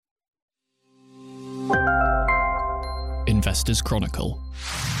Investors Chronicle.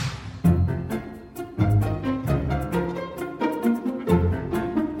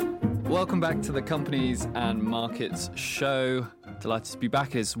 Welcome back to the Companies and Markets show. Delighted to be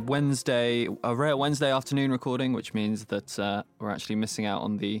back. It's Wednesday, a rare Wednesday afternoon recording, which means that we're actually missing out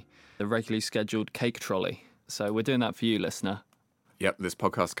on the regularly scheduled cake trolley. So we're doing that for you, listener. Yep, this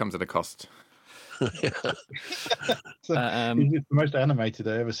podcast comes at a cost. It's the most animated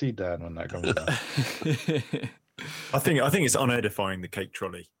I ever see, Dan, when that comes out. I think it's unedifying, the cake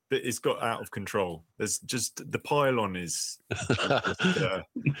trolley. It's got out of control. There's just the pylon is.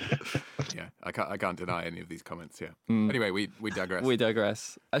 Yeah, I can't deny any of these comments. Yeah. Anyway, we digress. We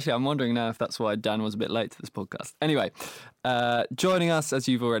digress. Actually, I'm wondering now if that's why Dan was a bit late to this podcast. Anyway, joining us, as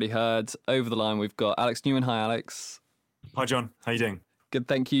you've already heard, over the line we've got Alex Newman. Hi, Alex. Hi, John. How you doing? Good,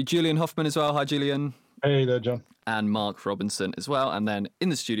 thank you. Julian Hoffman as well. Hi, Julian. Hey there, John. And Mark Robinson as well. And then in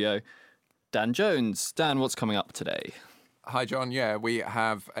the studio, Dan Jones. Dan, what's coming up today? Hi, John. Yeah, we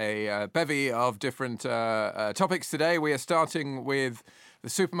have a bevy of different topics today. We are starting with the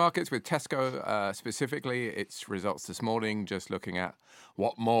supermarkets, with Tesco specifically. Its results this morning, just looking at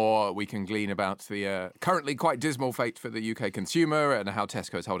what more we can glean about the currently quite dismal fate for the UK consumer and how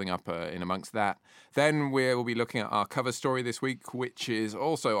Tesco is holding up in amongst that. Then we'll be looking at our cover story this week, which is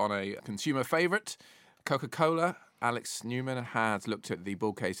also on a consumer favourite, Coca-Cola. Alex Newman has looked at the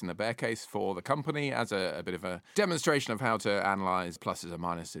bull case and the bear case for the company as a bit of a demonstration of how to analyse pluses and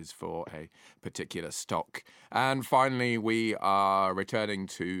minuses for a particular stock. And finally, we are returning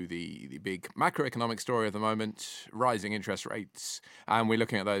to the big macroeconomic story of the moment, rising interest rates. And we're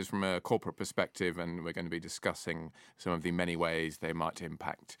looking at those from a corporate perspective, and we're going to be discussing some of the many ways they might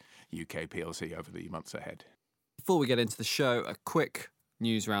impact UK PLC over the months ahead. Before we get into the show, a quick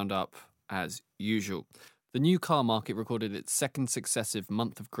news roundup as usual. The new car market recorded its second successive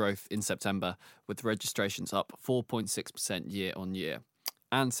month of growth in September, with registrations up 4.6% year on year.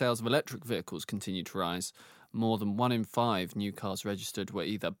 And sales of electric vehicles continued to rise. More than 1 in 5 new cars registered were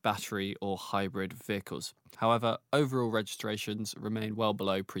either battery or hybrid vehicles. However, overall registrations remain well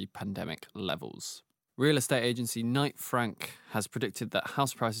below pre-pandemic levels. Real estate agency Knight Frank has predicted that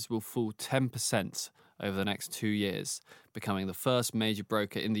house prices will fall 10% over the next 2 years, becoming the first major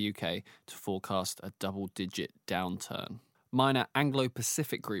broker in the UK to forecast a double-digit downturn. Minor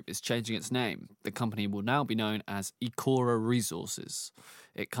Anglo-Pacific Group is changing its name. The company will now be known as Ecora Resources.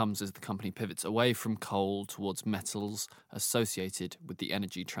 It comes as the company pivots away from coal towards metals associated with the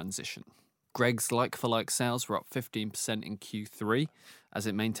energy transition. Greggs like-for-like sales were up 15% in Q3 as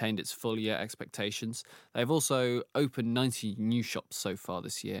it maintained its full-year expectations. They've also opened 90 new shops so far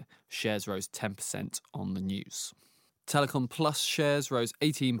this year. Shares rose 10% on the news. Telecom Plus shares rose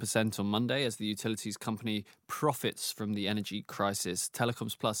 18% on Monday as the utilities company profits from the energy crisis.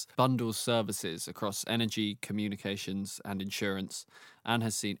 Telecoms Plus bundles services across energy, communications and insurance and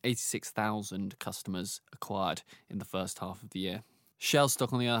has seen 86,000 customers acquired in the first half of the year. Shell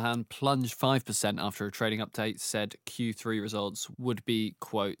stock, on the other hand, plunged 5% after a trading update said Q3 results would be,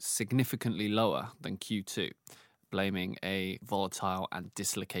 quote, significantly lower than Q2, blaming a volatile and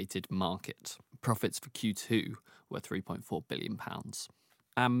dislocated market. Profits for Q2 were £3.4 billion.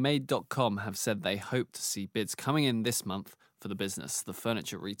 And Made.com have said they hope to see bids coming in this month for the business. The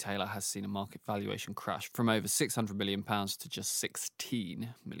furniture retailer has seen a market valuation crash from over £600 million to just £16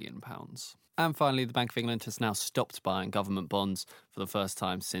 million. And finally, the Bank of England has now stopped buying government bonds for the first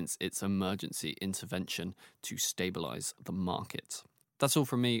time since its emergency intervention to stabilise the market. That's all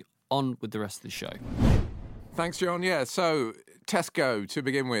from me. On with the rest of the show. Thanks, John. Yeah, so Tesco, to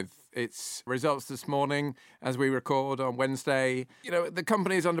begin with, its results this morning as we record on Wednesday. You know, the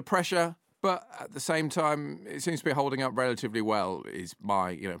company is under pressure, but at the same time, it seems to be holding up relatively well, is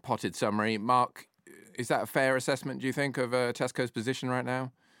my, potted summary. Mark, is that a fair assessment, do you think, of Tesco's position right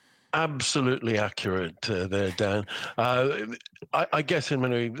now? Absolutely accurate there, Dan. I guess in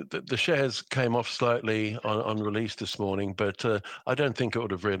many the shares came off slightly on release this morning, but I don't think it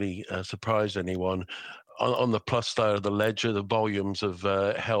would have really surprised anyone. On the plus side of the ledger, the volumes have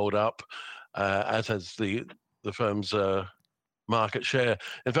held up, as has the firm's market share.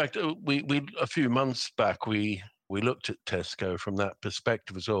 In fact, we a few months back we looked at Tesco from that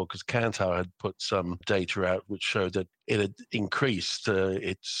perspective as well, because Kantar had put some data out which showed that it had increased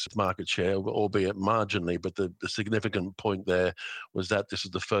its market share, albeit marginally. But the significant point there was that this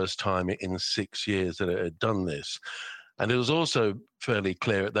was the first time in 6 years that it had done this. And it was also fairly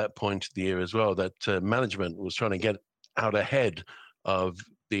clear at that point of the year as well that management was trying to get out ahead of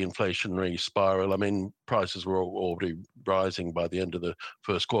the inflationary spiral. I mean, prices were already rising by the end of the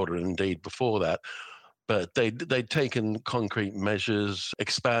first quarter, and indeed before that. but they'd taken concrete measures,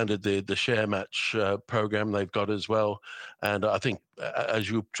 expanded the share match program they've got as well. And I think, as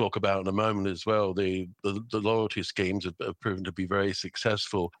you talk about in a moment as well, the loyalty schemes have proven to be very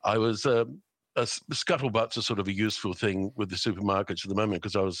successful. I was scuttlebutt's a sort of a useful thing with the supermarkets at the moment,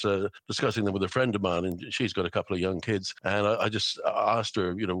 because I was discussing them with a friend of mine, and she's got a couple of young kids, and I just asked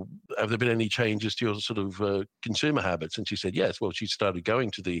her, have there been any changes to your sort of consumer habits? And she said yes. Well, she started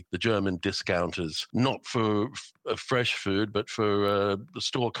going to the German discounters, not for fresh food, but for the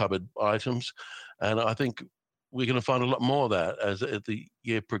store cupboard items, and I think we're going to find a lot more of that as the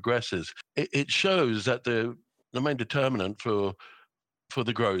year progresses. It shows that the main determinant for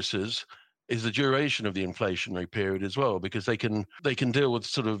the grocers is the duration of the inflationary period as well, because they can deal with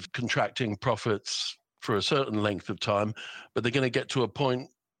sort of contracting profits for a certain length of time, but they're going to get to a point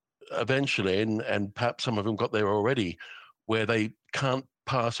eventually, and perhaps some of them got there already, where they can't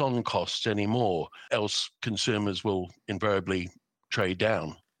pass on costs anymore, else consumers will invariably trade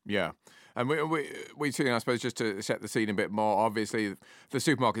down. Yeah. And we've seen, I suppose, just to set the scene a bit more, obviously, the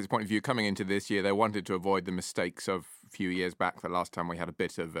supermarket's point of view coming into this year, they wanted to avoid the mistakes of a few years back, the last time we had a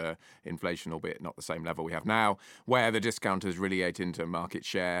bit of inflation, albeit not the same level we have now, where the discounters really ate into market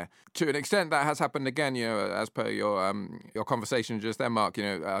share. To an extent, that has happened again, as per your conversation just then, Mark.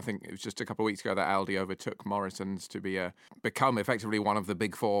 I think it was just a couple of weeks ago that Aldi overtook Morrison's to become effectively one of the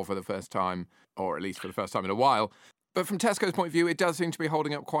big four for the first time, or at least for the first time in a while. But from Tesco's point of view, it does seem to be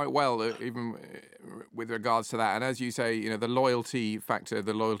holding up quite well, even with regards to that. And as you say, the loyalty factor,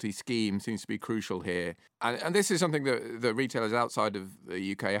 the loyalty scheme seems to be crucial here. And this is something that the retailers outside of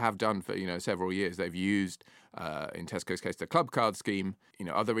the UK have done for, several years. They've used, in Tesco's case, the Club Card scheme.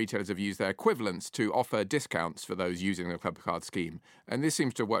 Other retailers have used their equivalents to offer discounts for those using the Club Card scheme. And this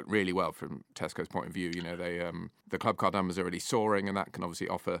seems to work really well from Tesco's point of view. The Club Card numbers are really soaring, and that can obviously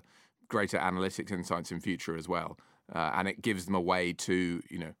offer greater analytics insights in future as well. And it gives them a way to,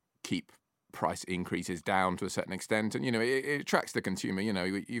 keep price increases down to a certain extent. And, it attracts the consumer.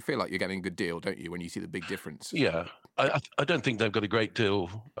 You feel like you're getting a good deal, don't you, when you see the big difference? Yeah. I don't think they've got a great deal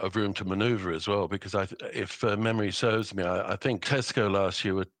of room to maneuver as well, because if memory serves me, I think Tesco last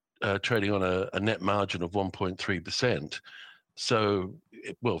year were trading on a net margin of 1.3%. So,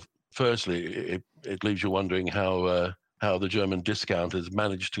 firstly, it leaves you wondering how the German discounters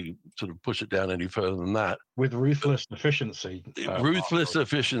managed to sort of push it down any further than that. With ruthless efficiency. Ruthless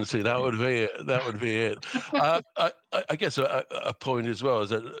efficiency, that would be it. That would be it. I guess a point as well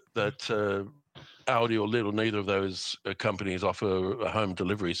is that Aldi or Lidl, neither of those companies offer a home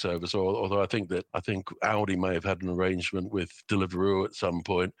delivery service, although I think Aldi may have had an arrangement with Deliveroo at some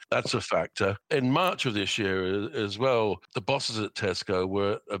point. That's a factor. In March of this year as well, the bosses at Tesco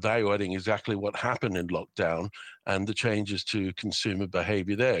were evaluating exactly what happened in lockdown and the changes to consumer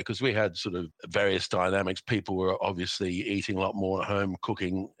behavior there, because we had sort of various dynamics. People were obviously eating a lot more at home,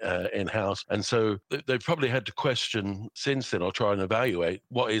 cooking in-house. And so they've probably had to question since then, or try and evaluate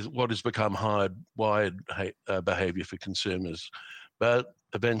what has become hardwired behavior for consumers. But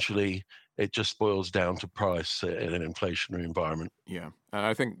eventually it just boils down to price in an inflationary environment. Yeah. And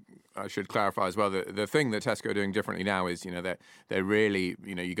I think I should clarify as well that the thing that Tesco are doing differently now is, they're really,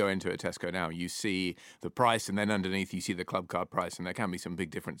 you go into a Tesco now, you see the price, and then underneath you see the Club Card price, and there can be some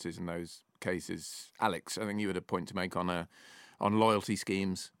big differences in those cases. Alex, I think you had a point to make on loyalty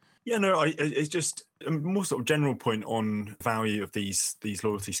schemes. Yeah, no, it's just a more sort of general point on value of these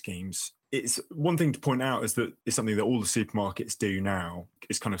loyalty schemes. It's one thing to point out is that it's something that all the supermarkets do now.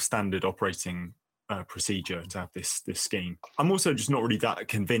 It's kind of standard operating procedure to have this scheme. I'm also just not really that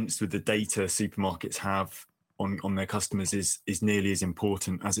convinced with the data supermarkets have on their customers is nearly as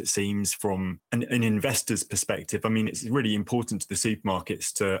important as it seems from an investor's perspective. I mean, it's really important to the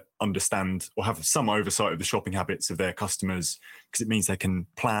supermarkets to understand or have some oversight of the shopping habits of their customers, because it means they can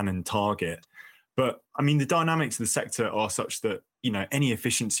plan and target. But I mean, the dynamics of the sector are such that, any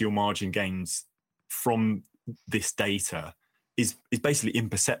efficiency or margin gains from this data is basically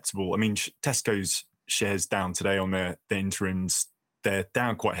imperceptible. I mean, Tesco's shares down today on their interims. They're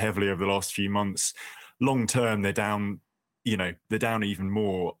down quite heavily over the last few months. Long term, they're down even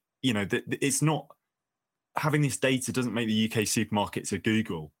more. It's not, having this data doesn't make the UK supermarkets a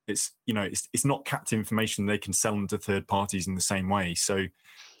Google. It's not capped information they can sell them to third parties in the same way. So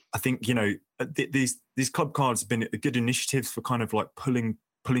I think, these club cards have been a good initiative for kind of like pulling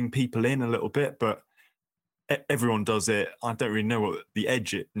people in a little bit, but everyone does it. I don't really know what the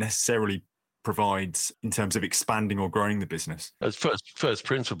edge it necessarily provides in terms of expanding or growing the business. As first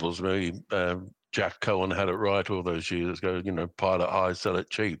principles, maybe Jack Cohen had it right all those years ago. Pilot high, sell it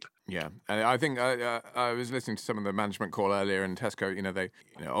cheap. Yeah, and I think I was listening to some of the management call earlier, and Tesco,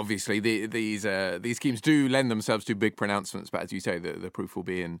 obviously these schemes do lend themselves to big pronouncements, but as you say, the proof will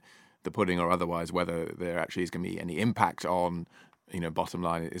be in the pudding or otherwise. Whether there actually is going to be any impact on bottom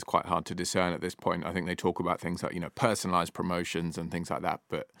line is quite hard to discern at this point. I think they talk about things like personalised promotions and things like that,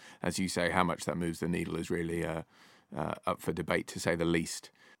 but as you say, how much that moves the needle is really up for debate, to say the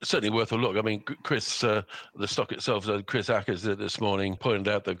least. Certainly worth a look. I mean, Chris, the stock itself, Chris Ackers this morning pointed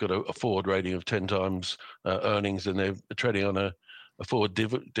out they've got a forward rating of 10 times earnings, and they're trading on a forward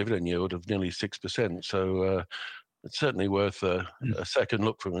dividend yield of nearly 6%. So it's certainly worth a second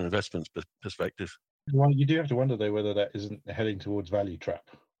look from an investment perspective. Well, you do have to wonder, though, whether that isn't heading towards value trap.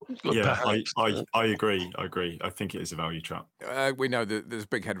 Yeah, I agree. I think it is a value trap. We know that there's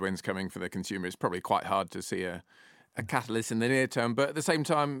big headwinds coming for the consumer. It's probably quite hard to see a catalyst in the near term, but at the same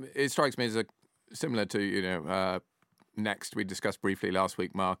time, it strikes me as similar to Next. We discussed briefly last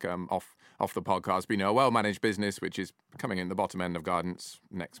week, Mark, off the podcast. But, a well-managed business which is coming in the bottom end of guidance.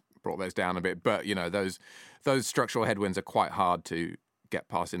 Next brought those down a bit, but those structural headwinds are quite hard to get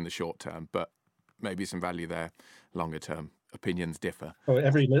past in the short term. But maybe some value there longer term. Opinions differ. Oh,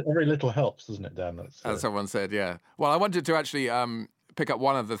 every little helps, doesn't it, Dan? As someone said, yeah. Well, I wanted to actually pick up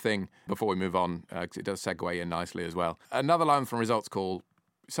one other thing before we move on, because it does segue in nicely as well. Another line from results call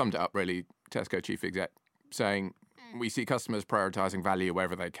summed it up really. Tesco chief exec saying, we see customers prioritising value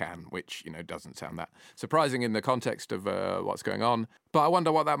wherever they can, which doesn't sound that surprising in the context of what's going on. But I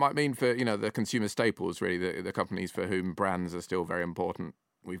wonder what that might mean for the consumer staples, really, the companies for whom brands are still very important.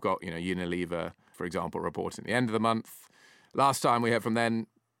 We've got Unilever, for example, reporting at the end of the month. Last time we heard from them,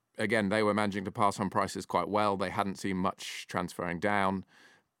 again, they were managing to pass on prices quite well. They hadn't seen much transferring down,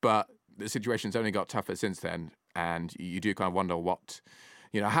 but the situation's only got tougher since then. And you do kind of wonder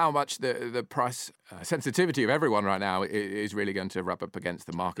how much the price sensitivity of everyone right now is really going to rub up against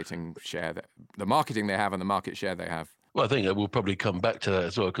the marketing share, the marketing they have and the market share they have. Well, I think we'll probably come back to that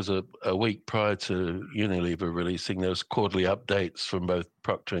as well, because a week prior to Unilever releasing those quarterly updates from both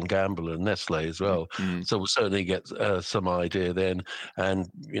Procter & Gamble and Nestle as well. Mm-hmm. So we'll certainly get some idea then. And,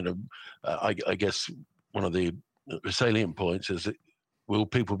 I guess one of the salient points is, will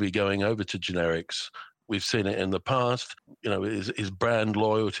people be going over to generics? We've seen it in the past. Is brand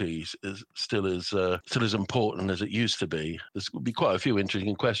loyalty is still as important as it used to be? There's will be quite a few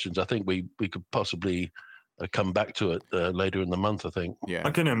interesting questions. I think we could possibly come back to it later in the month, I think. Yeah,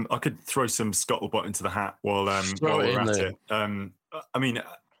 I could throw some scuttlebutt into the hat while we're at it. I mean,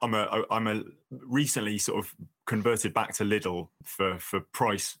 I'm a recently sort of converted back to Lidl for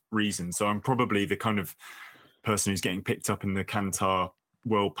price reasons. So I'm probably the kind of person who's getting picked up in the Kantar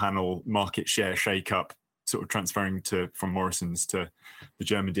World Panel market share shake-up, sort of transferring from Morrison's to the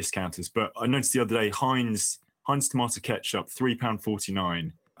German discounters. But I noticed the other day, Heinz tomato ketchup,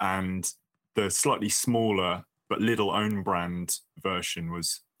 £3.49, and the slightly smaller but Lidl own brand version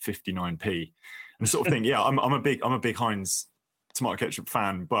was 59p. And sort of thing, yeah, I'm a big Heinz tomato ketchup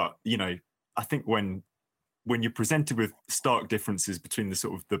fan, but I think when you're presented with stark differences between the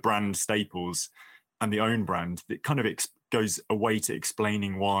sort of the brand staples and the own brand, it kind of goes away to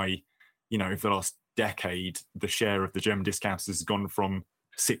explaining why, over the last decade, the share of the German discounters has gone from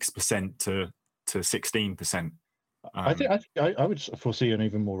 6% to 16%. I would foresee an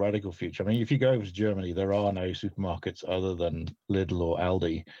even more radical future. I mean, if you go over to Germany, there are no supermarkets other than Lidl or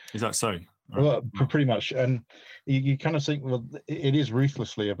Aldi. Is that so? Well, pretty much. And you kind of think, well, it is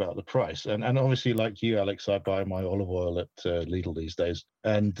ruthlessly about the price. And obviously, like you, Alex, I buy my olive oil at Lidl these days.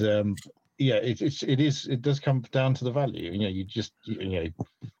 And it does come down to the value.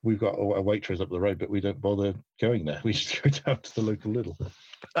 We've got a Waitrose up the road, but we don't bother going there. We just go down to the local Lidl.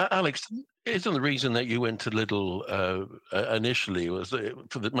 Alex, isn't the reason that you went to Lidl initially was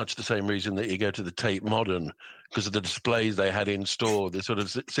for much the same reason that you go to the Tate Modern, because of the displays they had in store, the sort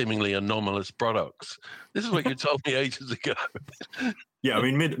of seemingly anomalous products? This is what you told me ages ago. Yeah, I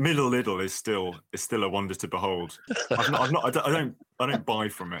mean, middle Lidl is still a wonder to behold. I don't buy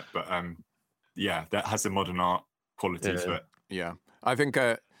from it, but that has a modern art quality to it. Yeah, I think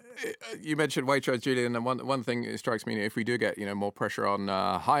you mentioned Waitrose, Julian, and one thing that strikes me, if we do get more pressure on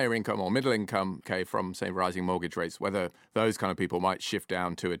higher income or middle income, from say rising mortgage rates, whether those kind of people might shift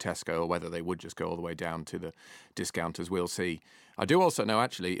down to a Tesco or whether they would just go all the way down to the discounters, we'll see. I do also know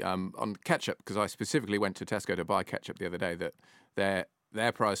actually on ketchup, because I specifically went to Tesco to buy ketchup the other day, that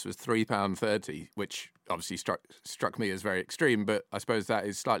their price was £3.30, which obviously struck me as very extreme, but I suppose that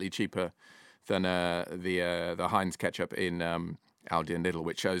is slightly cheaper than the Heinz ketchup in Aldi and Lidl,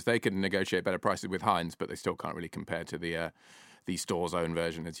 which shows they can negotiate better prices with Heinz, but they still can't really compare to the the store's own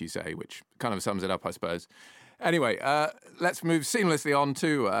version, as you say, which kind of sums it up, I suppose. Anyway, let's move seamlessly on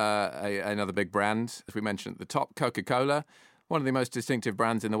to another big brand. As we mentioned at the top, Coca-Cola, one of the most distinctive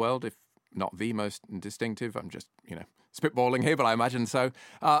brands in the world, if not the most distinctive. I'm just, spitballing here, but I imagine so.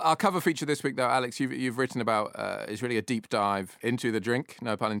 Our cover feature this week, though, Alex, you've written about is really a deep dive into the drink,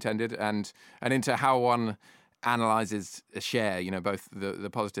 no pun intended, and into how one analyzes a share, both the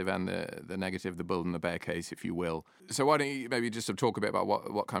positive and the negative, the bull and the bear case, if you will. So why don't you maybe just sort of talk a bit about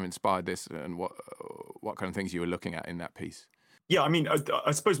what kind of inspired this and what kind of things you were looking at in that piece? Yeah, I mean,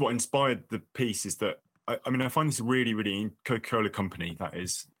 I suppose what inspired the piece is that, I find this really, really Coca-Cola company, that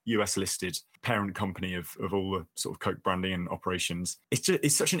is US listed parent company of all the sort of Coke branding and operations.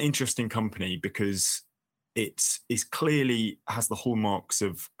 It's such an interesting company because it clearly has the hallmarks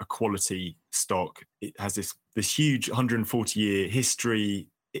of a quality stock. It has this huge 140-year history.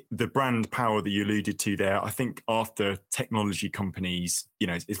 The brand power that you alluded to there, I think after technology companies,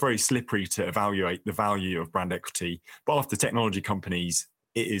 it's very slippery to evaluate the value of brand equity. But after technology companies,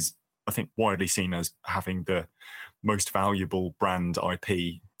 it is, I think, widely seen as having the most valuable brand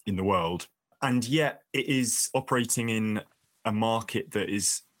IP in the world. And yet it is operating in a market that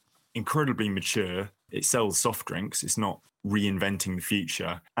is incredibly mature. It sells soft drinks. It's not reinventing the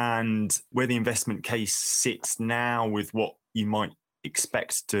future. And where the investment case sits now with what you might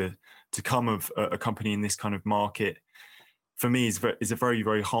expect to come of a company in this kind of market, for me, is a very,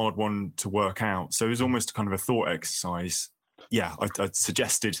 very hard one to work out. So it was almost kind of a thought exercise. Yeah, I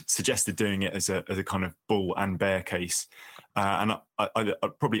suggested doing it as a kind of bull and bear case, and I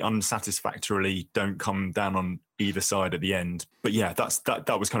probably unsatisfactorily don't come down on either side at the end. But yeah,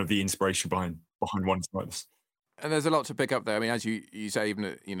 that was kind of the inspiration behind one like this. And there's a lot to pick up there. I mean, as you say,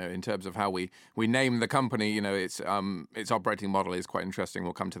 even in terms of how we name the company, its operating model is quite interesting.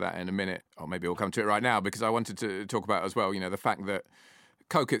 We'll come to that in a minute, or maybe we'll come to it right now, because I wanted to talk about as well, the fact that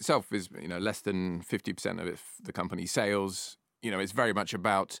Coke itself is, less than 50% of the company's sales. It's very much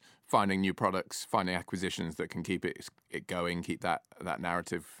about finding new products, finding acquisitions that can keep it going, keep that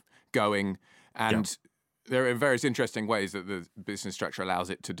narrative going. And there are various interesting ways that the business structure allows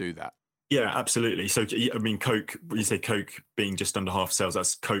it to do that. Yeah, absolutely. So, I mean, Coke, when you say Coke being just under half sales,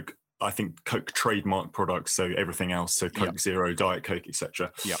 that's Coke, I think Coke trademark products, so everything else, so Coke Zero, Diet Coke,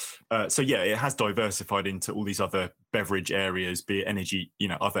 etc. Yeah. So yeah, it has diversified into all these other beverage areas, be it energy,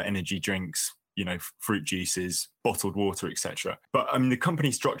 other energy drinks, fruit juices, bottled water, etc. But I mean, the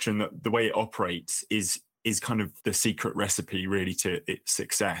company structure and the way it operates is kind of the secret recipe really to its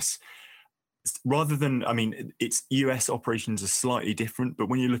success. Rather than, its US operations are slightly different, but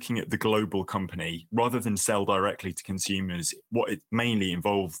when you're looking at the global company, rather than sell directly to consumers, what it mainly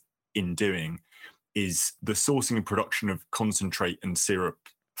involved in doing is the sourcing and production of concentrate and syrup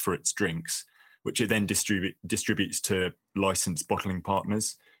for its drinks, which it then distributes to licensed bottling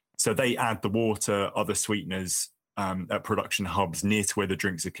partners. So they add the water, other sweeteners at production hubs near to where the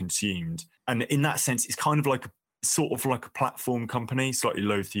drinks are consumed. And in that sense, it's kind of like a platform company, slightly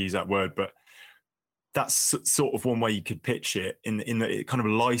loath to use that word, but that's sort of one way you could pitch it in that it kind of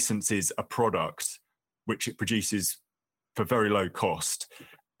licenses a product which it produces for very low cost,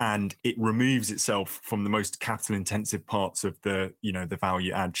 and it removes itself from the most capital intensive parts of the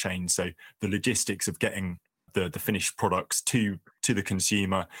value add chain. So the logistics of getting the finished products to the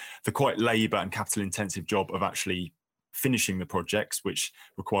consumer, the quite labor and capital intensive job of actually finishing the projects, which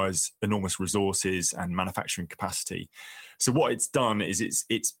requires enormous resources and manufacturing capacity. So what it's done is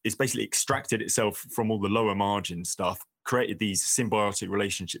it's basically extracted itself from all the lower margin stuff, created these symbiotic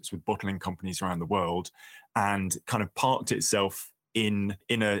relationships with bottling companies around the world, and kind of parked itself in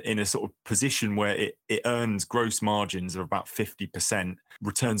a sort of position where it earns gross margins of about 50%,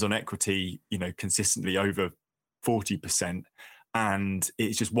 returns on equity, consistently over 40%. And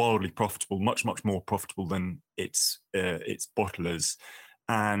it's just wildly profitable, much, much more profitable than its bottlers.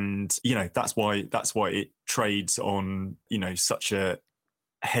 And, that's why it trades on, such a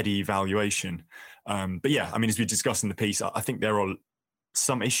heady valuation. But yeah, as we discussed in the piece, I think there are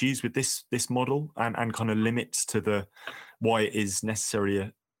some issues with this model and kind of limits to why it is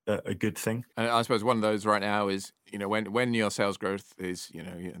necessarily a good thing. And I suppose one of those right now is, when your sales growth is,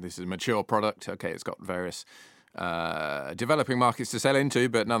 this is a mature product, okay, it's got various developing markets to sell into,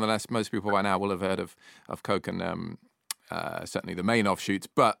 but nonetheless, most people by now will have heard of Coke and certainly the main offshoots.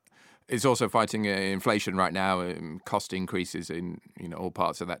 But it's also fighting inflation right now, cost increases in all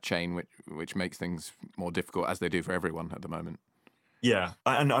parts of that chain, which makes things more difficult, as they do for everyone at the moment. Yeah,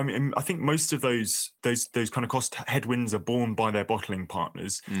 and I think most of those kind of cost headwinds are borne by their bottling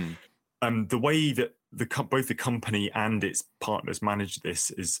partners. The way that both the company and its partners manage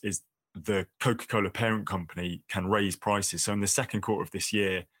this is the Coca-Cola parent company can raise prices. So in the second quarter of this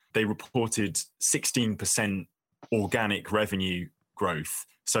year, they reported 16% organic revenue growth.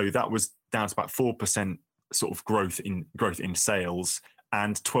 So that was down to about 4% sort of growth in sales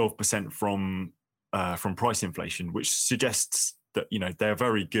and 12% from price inflation, which suggests that, you know, they're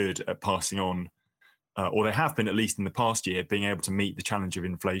very good at passing on, or they have been, at least in the past year, being able to meet the challenge of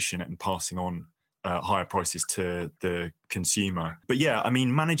inflation and passing on higher prices to the consumer. But yeah, I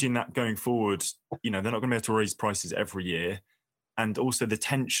mean, managing that going forward, you know, they're not going to be able to raise prices every year. And also the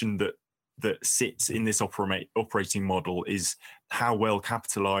tension that sits in this operating model is how well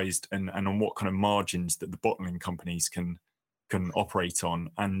capitalized and on what kind of margins that the bottling companies can operate on.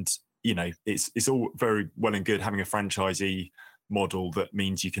 And, you know, it's all very well and good having a franchisee model that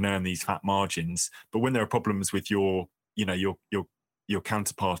means you can earn these fat margins. But when there are problems with your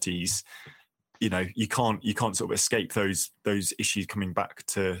counterparties, you know, you can't sort of escape those issues coming back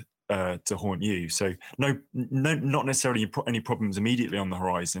to haunt you. So no, not necessarily any problems immediately on the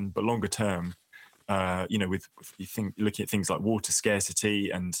horizon, but longer term, you know, looking at things like water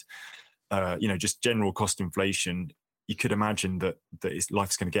scarcity and you know, just general cost inflation, you could imagine that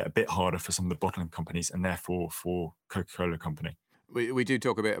life's going to get a bit harder for some of the bottling companies and therefore for Coca-Cola Company. We do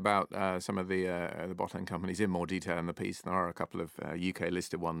talk a bit about some of the bottling companies in more detail in the piece. There are a couple of UK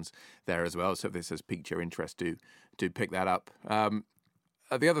listed ones there as well. So if this has piqued your interest, do pick that up.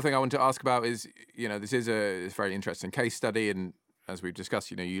 The other thing I want to ask about is, you know, this is a very interesting case study. And as we've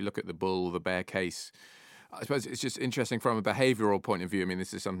discussed, you know, you look at the bull, the bear case. I suppose it's just interesting from a behavioural point of view. I mean,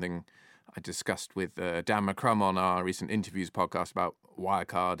 this is something I discussed with Dan McCrum on our recent interviews podcast about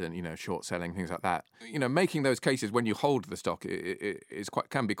Wirecard and, you know, short selling, things like that. You know, making those cases when you hold the stock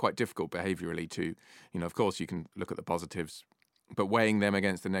can be quite difficult behaviourally to, you know, of course you can look at the positives, but weighing them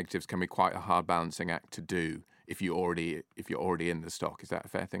against the negatives can be quite a hard balancing act to do if you're already in the stock. Is that a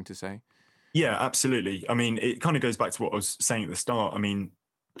fair thing to say? Yeah, absolutely. I mean, it kind of goes back to what I was saying at the start. I mean,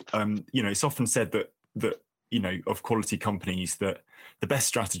 you know, it's often said that you know, of quality companies, that the best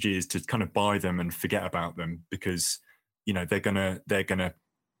strategy is to kind of buy them and forget about them because, you know, they're gonna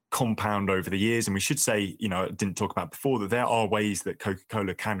compound over the years. And we should say, you know, I didn't talk about before, that there are ways that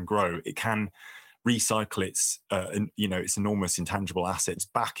Coca-Cola can grow. It can recycle its you know, its enormous intangible assets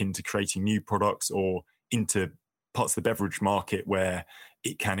back into creating new products or into parts of the beverage market where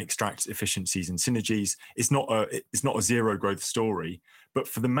it can extract efficiencies and synergies. It's not a zero growth story, but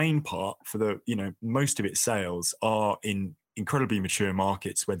for the main part, for the, you know, most of its sales are in incredibly mature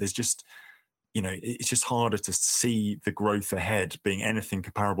markets where there's just, you know, it's just harder to see the growth ahead being anything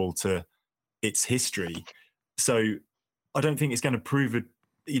comparable to its history. So I don't think it's going to prove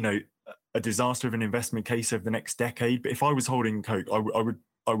a disaster of an investment case over the next decade. But if I was holding Coke,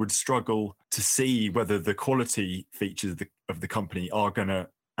 I would struggle to see whether the quality features of the company are going to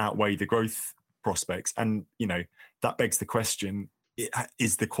outweigh the growth prospects. And, you know, that begs the question,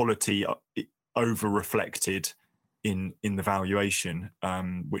 is the quality over reflected in the valuation,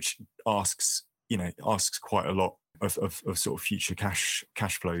 which asks quite a lot of sort of future cash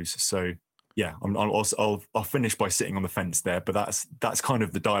flows. So yeah, I'll finish by sitting on the fence there, but that's kind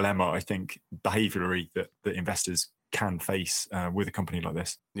of the dilemma, I think, behaviourally that investors can face with a company like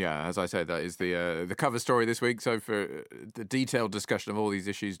this. Yeah, as I said, that is the cover story this week. So for the detailed discussion of all these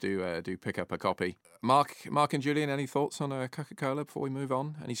issues, do pick up a copy. Mark and Julian, any thoughts on Coca-Cola before we move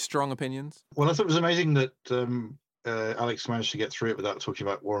on? Any strong opinions? Well, I thought it was amazing that Alex managed to get through it without talking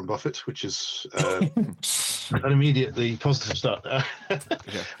about Warren Buffett, which is an immediately positive start.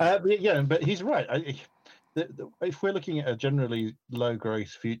 But he's right. If we're looking at a generally low growth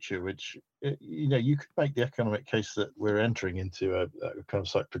future, which, you know, you could make the economic case that we're entering into a kind of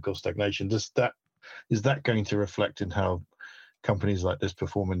cyclical stagnation, is that going to reflect in how companies like this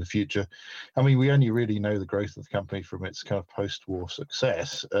perform in the future? I mean, we only really know the growth of the company from its kind of post-war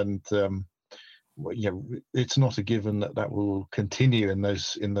success, and it's not a given that will continue in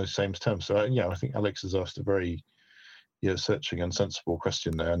those same terms. So I think Alex has asked a very searching and sensible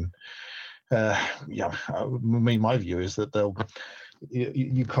question there, and I mean, my view is that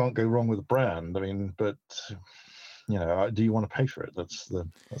you can't go wrong with a brand. I mean, but you know, do you want to pay for it? That's the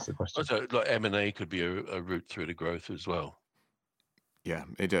question. So, like M&A could be a route through to growth as well. Yeah,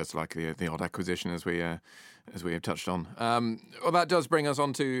 it does, like the odd acquisition, as we have touched on. Well, that does bring us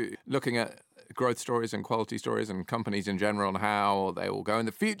on to looking at growth stories and quality stories and companies in general and how they will go in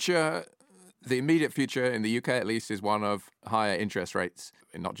the future. The immediate future, in the UK at least, is one of higher interest rates.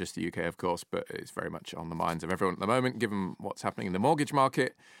 Not just the UK, of course, but it's very much on the minds of everyone at the moment, given what's happening in the mortgage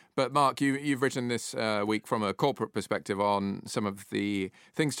market. But Mark, you've written this week from a corporate perspective on some of the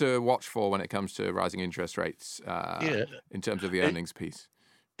things to watch for when it comes to rising interest rates in terms of the earnings piece.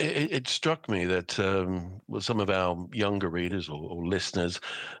 It struck me that some of our younger readers or listeners,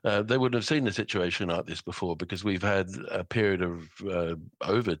 they wouldn't have seen a situation like this before, because we've had a period of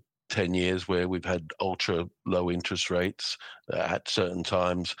over 10 years where we've had ultra low interest rates at certain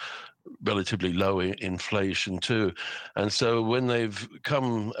times, relatively low inflation too. And so when they've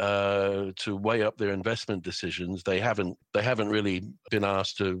come to weigh up their investment decisions, they haven't really been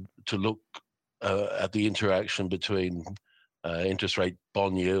asked to look at the interaction between interest rate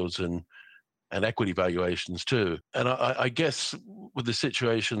bond yields and equity valuations too. And I guess with the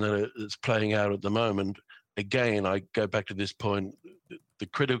situation that is playing out at the moment, again, I go back to this point, the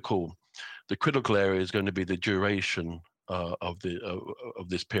critical area is going to be the duration of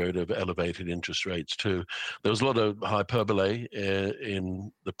this period of elevated interest rates too. There was a lot of hyperbole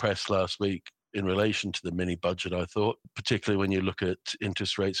in the press last week in relation to the mini budget, I thought, particularly when you look at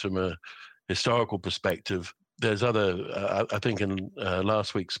interest rates from a historical perspective. There's other, I think in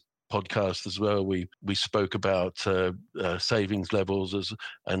last week's podcast as well, we spoke about savings levels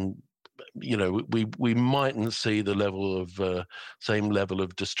and we mightn't see the same level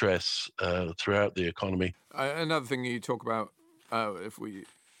of distress throughout the economy. Another thing you talk about, if we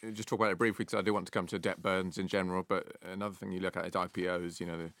just talk about it briefly, because I do want to come to debt burdens in general, but another thing you look at is IPOs, the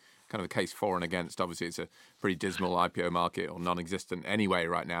kind of the case for and against. Obviously, it's a pretty dismal IPO market, or non-existent anyway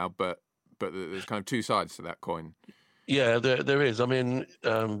right now, but there's kind of two sides to that coin. Yeah, there is. I mean,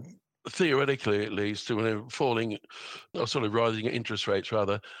 theoretically, at least, when falling or sort of rising interest rates,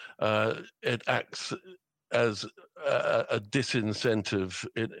 rather, it acts as a disincentive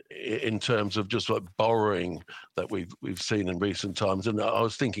in terms of just like borrowing that we've seen in recent times. And I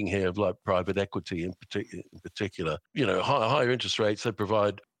was thinking here of like private equity in particular. Higher interest rates, they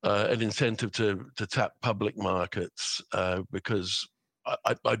provide an incentive to tap public markets because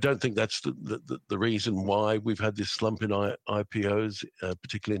I don't think that's the reason why we've had this slump in IPOs,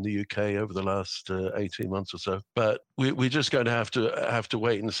 particularly in the UK over the last 18 months or so. But we're just going to have to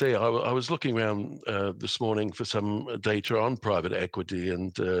wait and see. I was looking around this morning for some data on private equity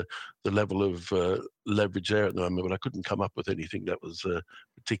and the level of leverage there at the moment, but I couldn't come up with anything that was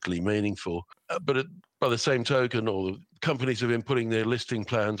particularly meaningful. But by the same token, all the companies have been putting their listing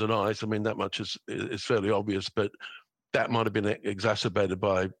plans on ice. I mean, that much is fairly obvious, but that might have been exacerbated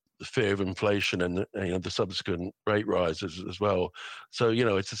by the fear of inflation and the subsequent rate rises as well. So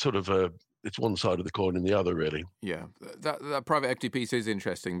it's a sort of it's one side of the coin and the other, really. Yeah, that private equity piece is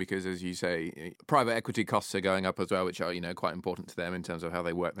interesting because, as you say, private equity costs are going up as well, which are quite important to them in terms of how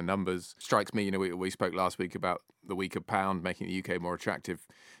they work the numbers. Strikes me, we spoke last week about the weaker pound making the UK more attractive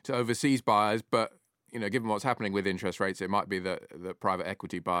to overseas buyers, but given what's happening with interest rates, it might be that the private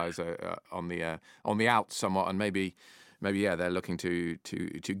equity buyers are on the out somewhat, and maybe they're looking to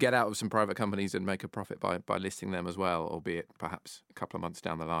get out of some private companies and make a profit by listing them as well, albeit perhaps a couple of months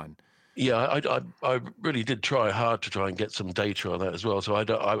down the line. Yeah, I really did try hard to try and get some data on that as well. So I've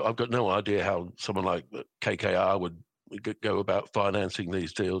got no idea how someone like KKR would go about financing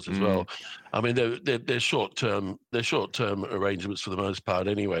these deals as well. I mean, they're short-term arrangements for the most part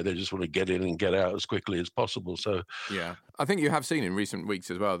anyway. They just want to get in and get out as quickly as possible. So yeah, I think you have seen in recent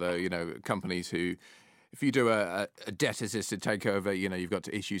weeks as well, though, companies who, if you do a debt-assisted takeover, you've got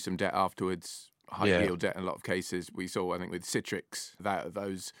to issue some debt afterwards, high-yield debt in a lot of cases. We saw, I think, with Citrix, that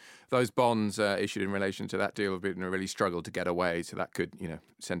those bonds issued in relation to that deal have been really struggled to get away. So that could,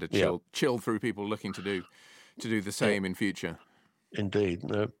 send a chill through people looking to do the same in future. Indeed,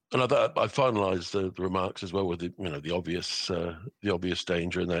 and I finalised the remarks as well with the obvious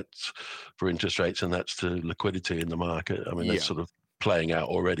danger, and that's for interest rates, and that's to liquidity in the market. I mean, that's sort of playing out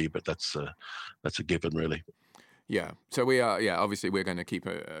already, but that's a given, really. Yeah. So we are. Yeah. Obviously, we're going to keep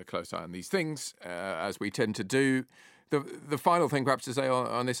a close eye on these things as we tend to do. The final thing, perhaps, to say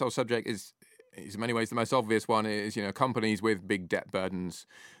on this whole subject is in many ways the most obvious one is companies with big debt burdens,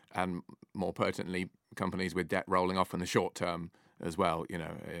 and more pertinently, companies with debt rolling off in the short term as well.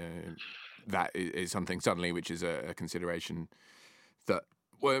 That is something suddenly which is a consideration that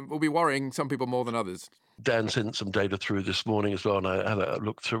will be worrying some people more than others. Dan sent some data through this morning as well, and I had a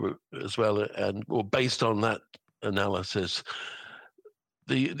look through it as well. And based on that analysis,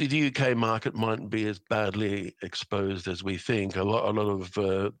 the UK market mightn't be as badly exposed as we think. A lot of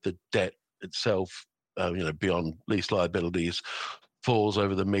the debt itself, beyond lease liabilities, falls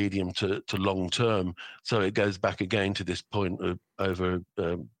over the medium to long term. So it goes back again to this point of over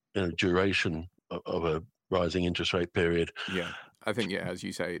duration of a rising interest rate period. Yeah, I think as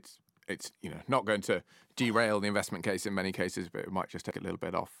you say, it's not going to derail the investment case in many cases, but it might just take a little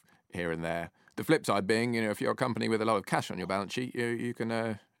bit off here and there. The flip side being, if you're a company with a lot of cash on your balance sheet, you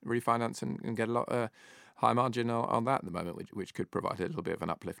can refinance and get a lot high margin on that at the moment, which could provide a little bit of an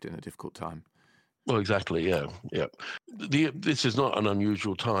uplift in a difficult time. Well, exactly. Yeah. This is not an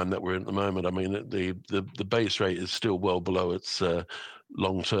unusual time that we're in at the moment. I mean, the base rate is still well below its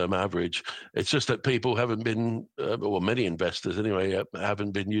long-term average. It's just that people haven't been, or many investors anyway,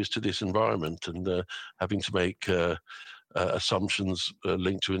 haven't been used to this environment and having to make assumptions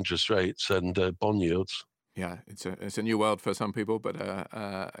linked to interest rates and bond yields. Yeah, it's a new world for some people, but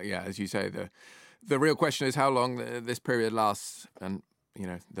as you say, the real question is how long this period lasts, and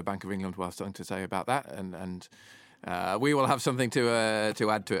the Bank of England will have something to say about that, and we will have something to add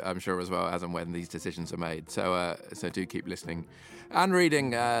to it, I'm sure, as well, as and when these decisions are made. So do keep listening and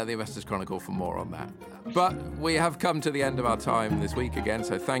reading the Investors Chronicle for more on that. But we have come to the end of our time this week again,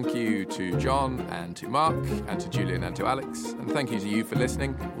 so thank you to John and to Mark and to Julian and to Alex, and thank you to you for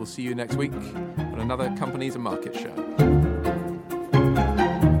listening. We'll see you next week on another Companies and Markets show.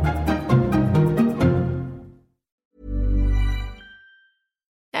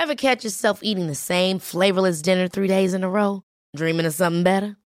 Ever catch yourself eating the same flavorless dinner 3 days in a row? Dreaming of something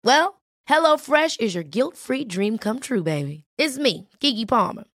better? Well, HelloFresh is your guilt-free dream come true, baby. It's me, Keke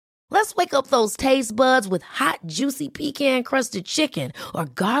Palmer. Let's wake up those taste buds with hot, juicy pecan-crusted chicken or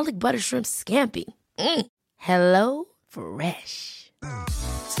garlic butter shrimp scampi. Hello Fresh.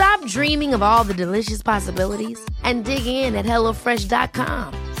 Stop dreaming of all the delicious possibilities and dig in at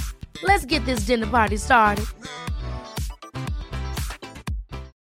HelloFresh.com. Let's get this dinner party started.